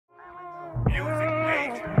Good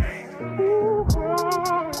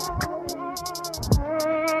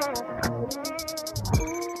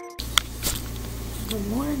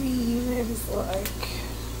morning. It's like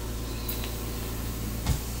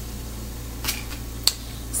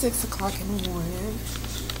 6 o'clock in the morning,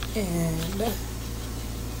 and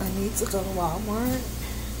I need to go to Walmart.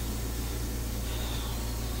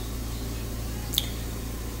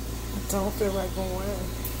 I don't feel like going.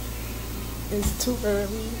 It's too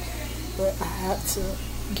early, but I have to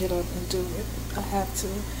get up and do it. I have to,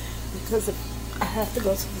 because I have to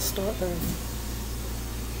go to the store early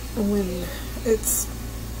when it's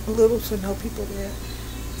little to no people there.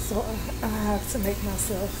 So I have to make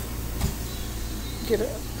myself get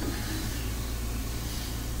up.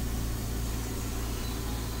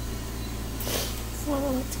 So I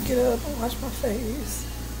like to get up and wash my face.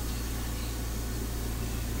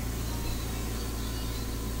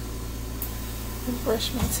 And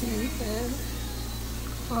brush my teeth and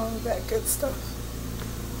all of that good stuff.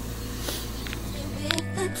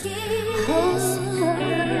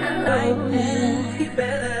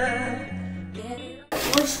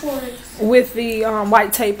 Which one? With the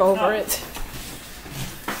white tape over it.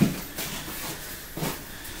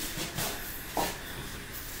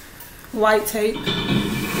 White tape.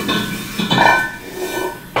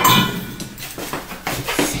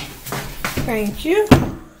 Thank you.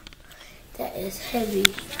 That is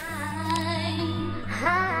heavy.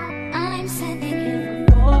 I'm sending you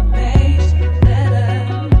a 4-page letter.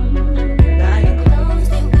 Now you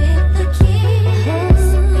closed it with the kiss.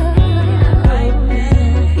 Right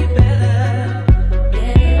then, you better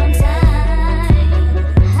get it on time.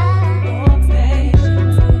 4-page.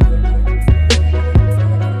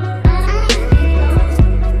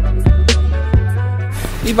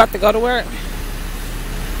 You about to go to work?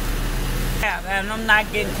 Yeah, and I'm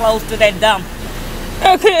not getting close to that dump.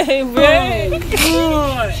 Okay, babe.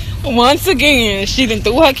 Good. Once again, she done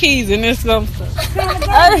threw her keys in this dumpster.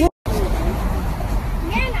 I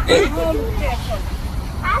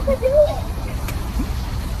could do it.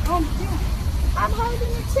 I'm holding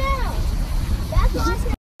the tail. That's why I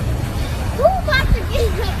said, who about to get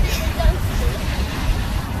up in the dumpster?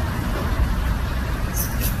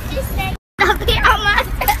 She said, I'll be on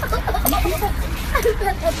myself. I'm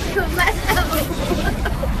about to do myself.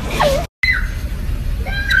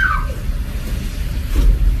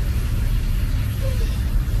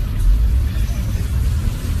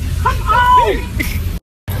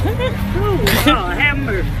 Oh,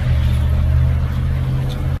 hammer.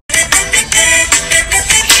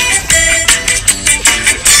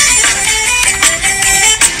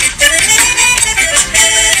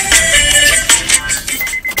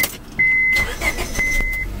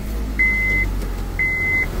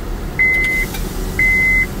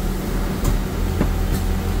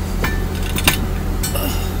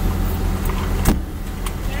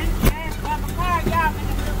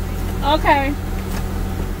 Okay.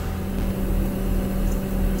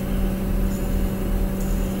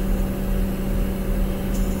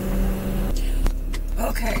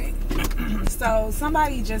 Okay. So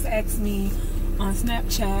somebody just asked me on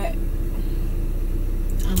Snapchat.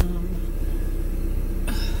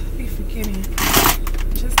 Be forgetting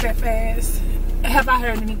just that fast. Have I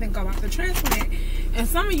heard anything about the transplant? And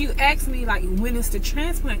some of you asked me, like, when is the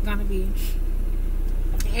transplant gonna be?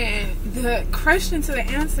 And the question to the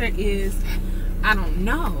answer is, I don't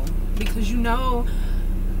know. Because, you know,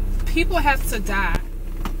 people have to die.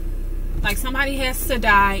 Like, somebody has to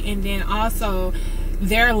die, and then also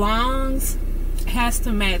their lungs has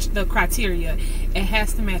to match the criteria. It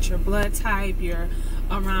has to match your blood type, your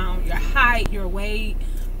height, your weight,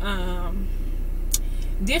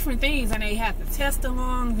 different things. And they have to test the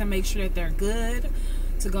lungs and make sure that they're good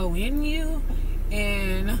to go in you.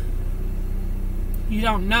 And you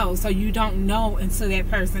don't know. So you don't know until that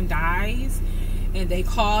person dies and they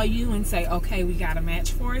call you and say, okay, we got a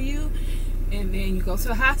match for you. And then you go to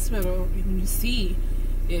the hospital and you see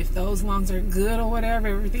if those lungs are good or whatever,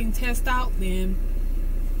 everything tests out, then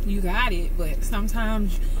you got it. But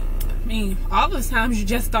sometimes, I mean, all the times you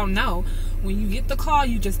just don't know. When you get the call,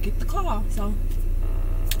 you just get the call. So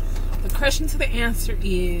the question to the answer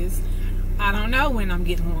is, I don't know when I'm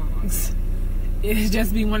getting lungs. It'll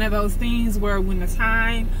just be one of those things where when the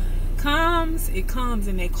time comes, it comes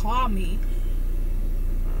and they call me.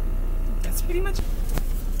 That's pretty much it.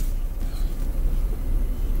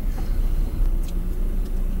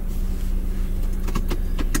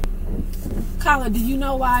 Carla, do you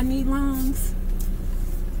know why I need lungs?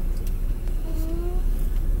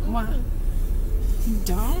 Why? You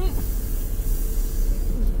don't?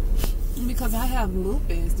 Because I have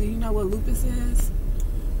lupus. Do you know what lupus is?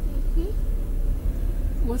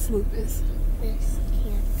 What's lupus? Breast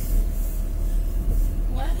cancer.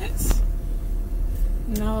 What?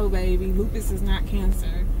 No, baby. Lupus is not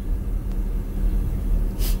cancer.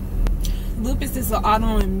 Lupus is an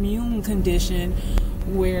autoimmune condition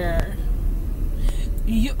where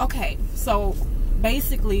okay, so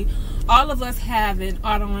basically all of us have an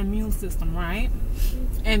autoimmune system, right?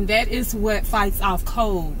 And that is what fights off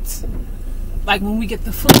colds. Like when we get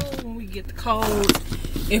the flu, when we get the cold,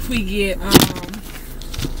 if we get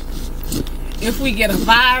a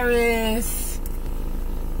virus,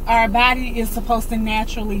 our body is supposed to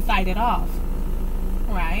naturally fight it off,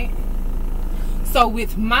 right? So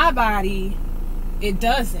with my body, it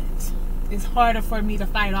doesn't. It's harder for me to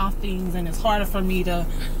fight off things, and it's harder for me to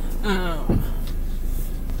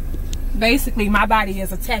basically my body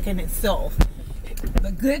is attacking itself.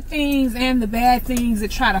 The good things and the bad things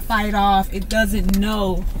it try to fight off, it doesn't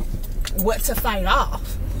know what to fight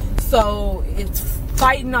off. So it's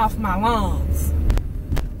fighting off my lungs.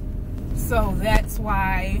 So that's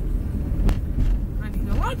why I need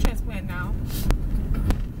a lung transplant now.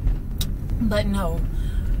 But no,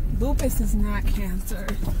 lupus is not cancer.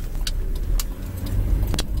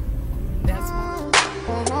 That's why.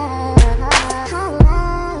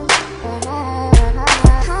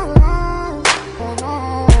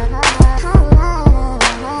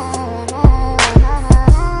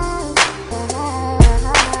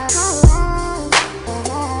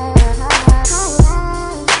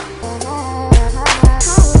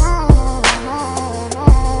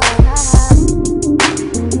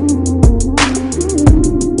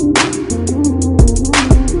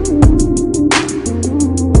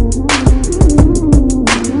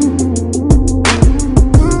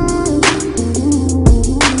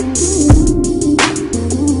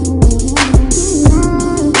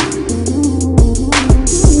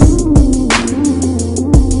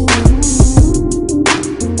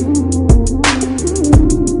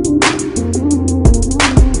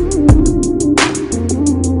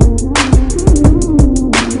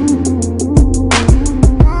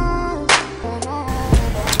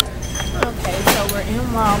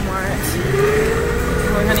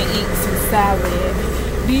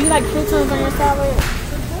 Do you like croutons on your salad?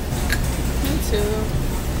 Me too.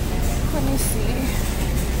 Let me see.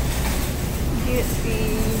 Get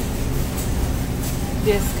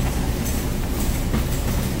this kind.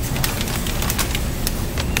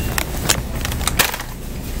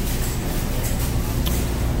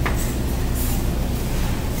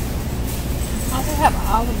 I also have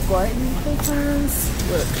Olive Garden croutons.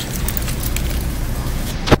 Look.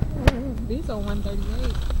 These are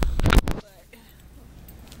 $1.38.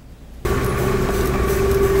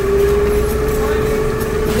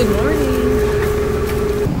 Good morning.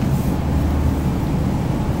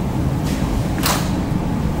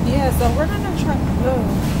 Yeah, so we're gonna try.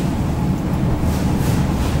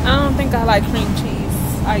 I don't think I like cream cheese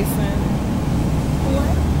icing.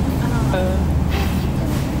 What?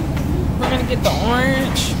 We're gonna get the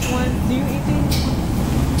orange one. Do you eat these?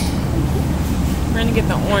 We're gonna get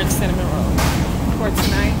the orange cinnamon roll for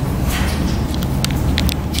tonight.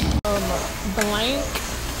 Blank.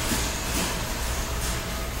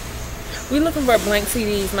 We looking for blank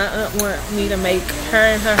CDs. My aunt want me to make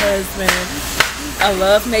her and her husband. I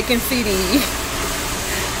love making CDs.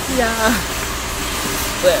 Yeah.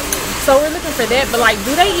 But so we're looking for that. But like,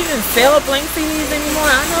 do they even sell blank CDs anymore?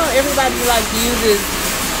 I know everybody like uses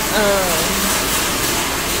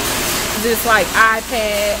this like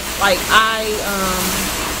iPad, like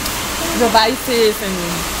devices and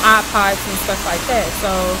iPods and stuff like that. So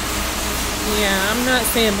yeah, I'm not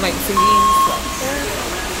saying blank CDs like that.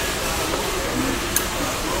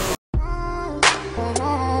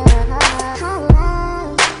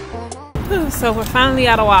 So we're finally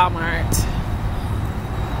out of Walmart.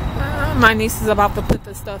 My niece is about to put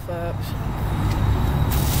the stuff up.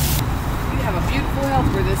 You have a beautiful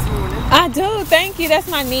helper this morning. I do, thank you. That's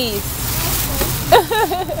my niece.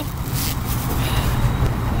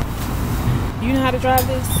 You know how to drive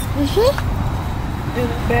this? Mm-hmm. And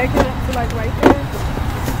back it up to like right there.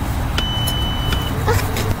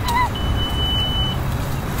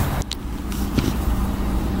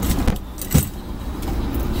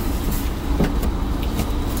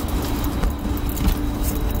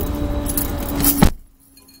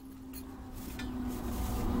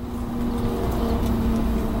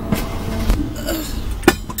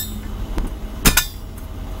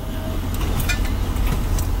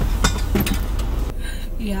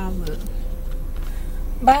 Yeah, look.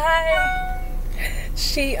 Bye.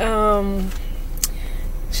 She has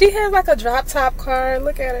like a drop top car.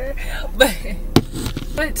 Look at her.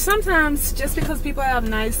 But sometimes just because people have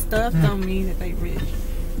nice stuff don't mean that they rich.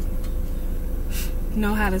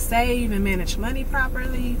 know how to save and manage money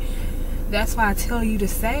properly. That's why I tell you to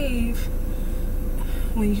save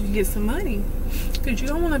when you get some money, because you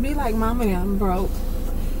don't want to be like mama and I'm broke,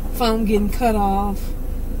 phone getting cut off,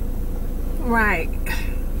 right?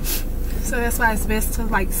 So that's why it's best to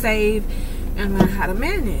like save and learn how to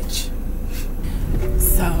manage.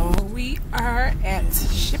 So we are at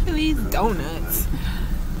Shipley's Donuts,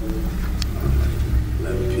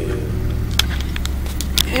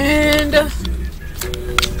 and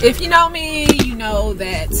if you know me, you know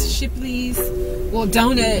that Shipley's, well,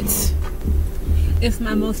 donuts is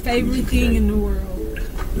my most favorite thing in the world.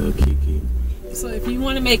 No Kiki. So if you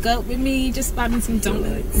want to make up with me, just buy me some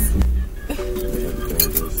donuts.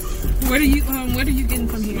 What are you getting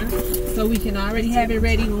from here? So we can already have it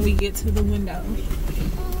ready when we get to the window.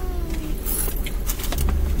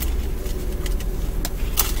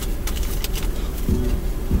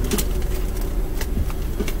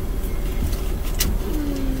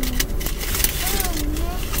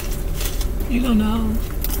 You don't know.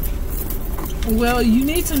 Well, you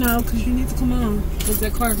need to know because you need to come on, because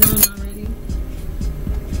that car gone already.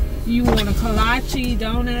 You want a kolache,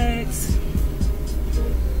 donuts?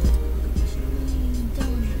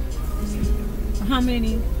 How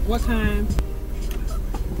many? What kind?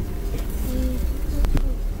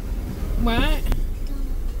 What?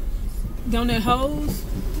 Donut holes?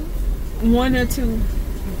 1 or 2?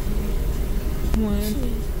 1.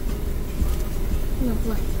 Look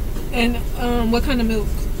what? And what kind of milk?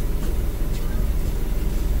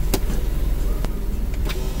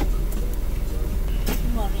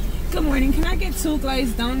 Good morning. Can I get 2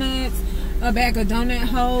 glazed donuts, a bag of donut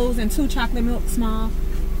holes, and 2 chocolate milk small?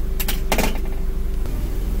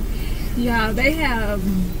 Yeah, they have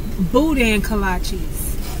boudin kolaches.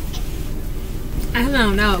 I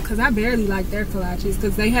don't know, because I barely like their kolaches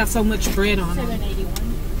because they have so much bread on them.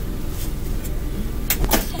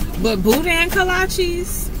 $7.81. But boudin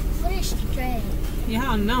kolaches? What is straight?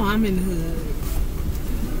 Y'all know I'm in the hood.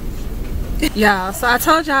 Y'all, so I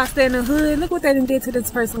told y'all I stay in the hood. Look what they done did to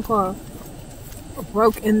this person's car.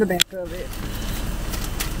 Broke in the back of it.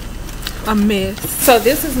 A mess. So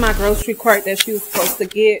this is my grocery cart that she was supposed to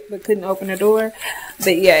get but couldn't open the door.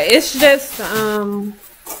 But yeah, it's just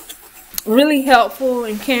really helpful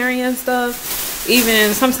in carrying stuff.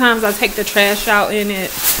 Even sometimes I take the trash out in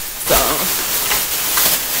it. So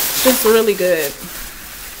it's just really good.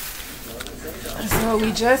 So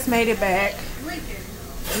we just made it back.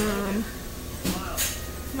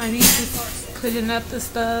 My niece is putting up the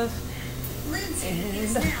stuff,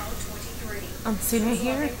 and I'm sitting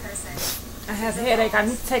here. I have a headache. I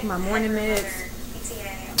need to take my morning meds.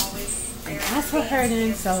 And that's what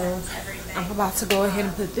hurting, so I'm about to go ahead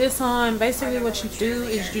and put this on. Basically what you do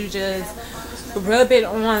is you just rub it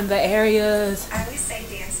on the areas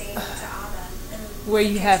where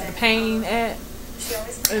you have the pain at.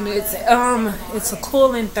 And it's a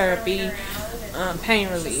cooling therapy, pain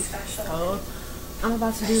relief. So I'm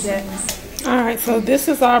about to do that. Alright, so this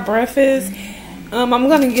is our breakfast. I'm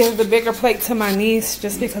gonna give the bigger plate to my niece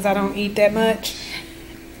just because I don't eat that much.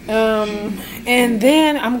 And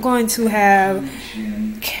then I'm gonna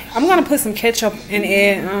put some ketchup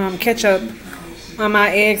and ketchup on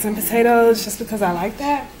my eggs and potatoes just because I like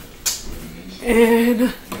that.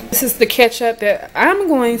 And this is the ketchup that I'm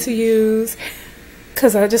going to use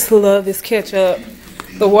because I just love this ketchup.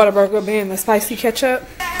 The Whataburger being the spicy ketchup.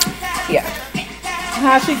 Yeah.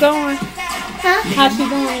 How's she going? Huh? How's she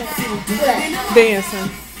doing? Good. Dancing.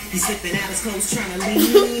 He's slipping out his clothes, trying to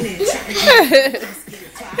lean and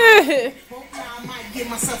trying to get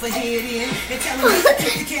myself a head in and tell him we could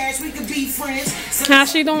take the cash, we could be friends.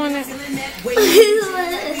 How's she doing it?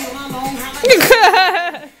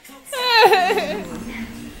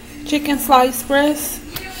 Chicken slice breast.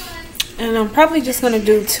 And I'm probably just going to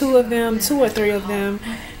do 2 of them, 2 or 3 of them,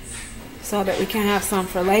 so that we can have some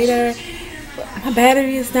for later. But my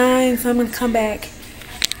battery is dying, so I'm going to come back.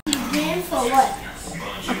 Then for what?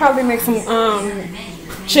 I'll probably make some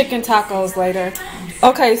chicken tacos later.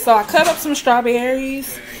 Okay, so I cut up some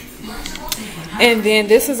strawberries. And then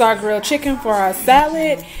this is our grilled chicken for our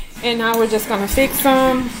salad. And now we're just going to fix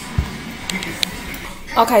them.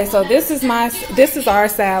 Okay, so this is our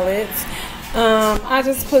salads. I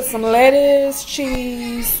just put some lettuce,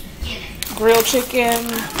 cheese, grilled chicken,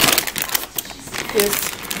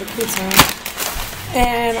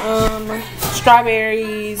 and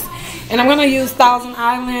strawberries. And I'm gonna use Thousand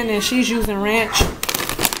Island, and she's using ranch.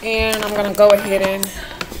 And I'm gonna go ahead and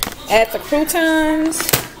add the croutons.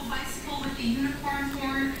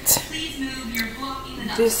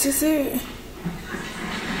 This is it.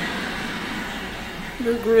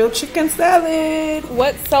 The grilled chicken salad.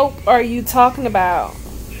 What soap are you talking about?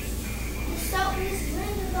 Salt is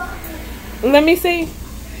really on it. Let me see.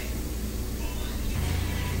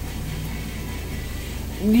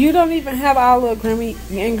 You don't even have all the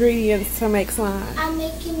ingredients to make slime. I'm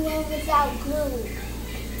making one without glue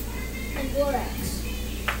and borax.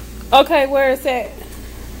 Okay, where is that?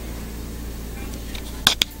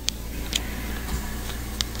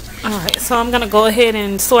 Alright, so I'm going to go ahead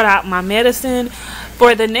and sort out my medicine.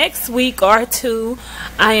 For the next week or two,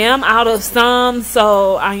 I am out of some,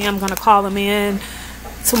 so I am going to call them in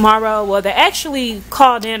tomorrow. Well, they actually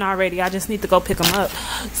called in already. I just need to go pick them up.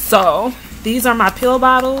 So, these are my pill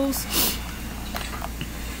bottles.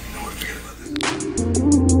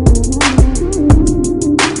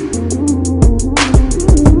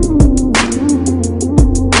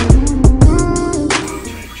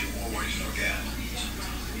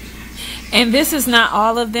 And this is not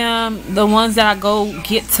all of them. The ones that I go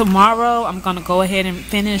get tomorrow, I'm going to go ahead and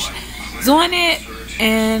finish doing it.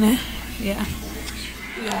 And yeah.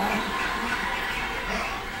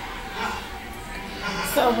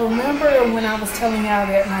 So remember when I was telling y'all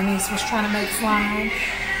that my niece was trying to make slime?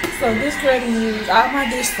 So this girl used all my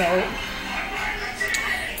dish soap,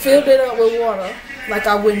 filled it up with water like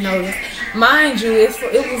I wouldn't notice. Mind you, it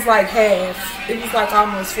was like half. It was like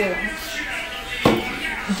almost full.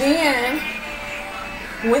 Then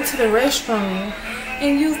went to the restroom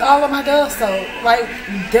and used all of my Dove soap. Like,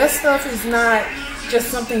 that stuff is not just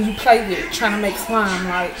something you play with trying to make slime.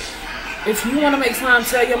 Like, if you want to make slime,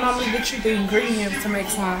 tell your mama to get you the ingredients to make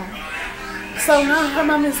slime. So now her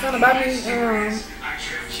mama is gonna buy me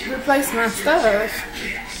replace my stuff.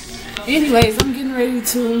 Anyways, I'm getting ready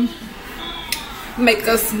to make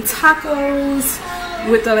us some tacos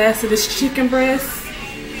with the last of this chicken breast.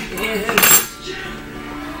 And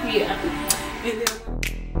yeah. And then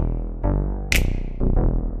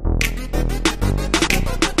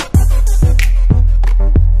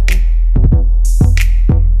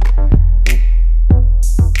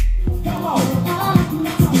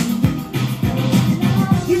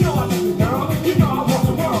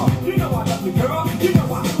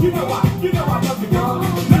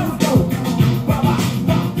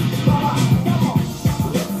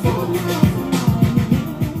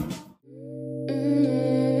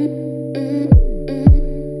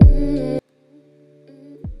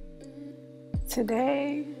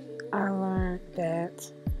today, I learned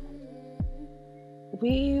that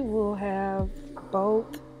we will have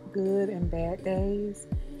both good and bad days.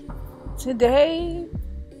 Today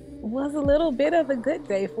was a little bit of a good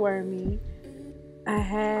day for me. I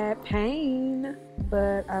had pain,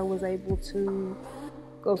 but I was able to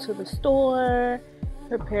go to the store,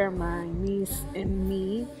 prepare my niece and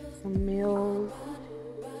me some meals,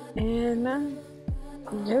 and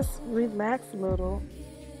just relax a little.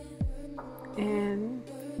 And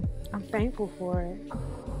I'm thankful for it.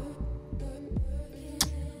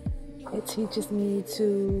 It teaches me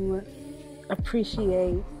to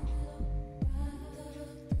appreciate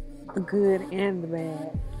the good and the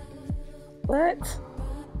bad. But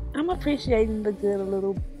I'm appreciating the good a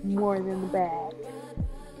little more than the bad.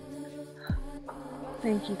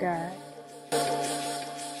 Thank you, God.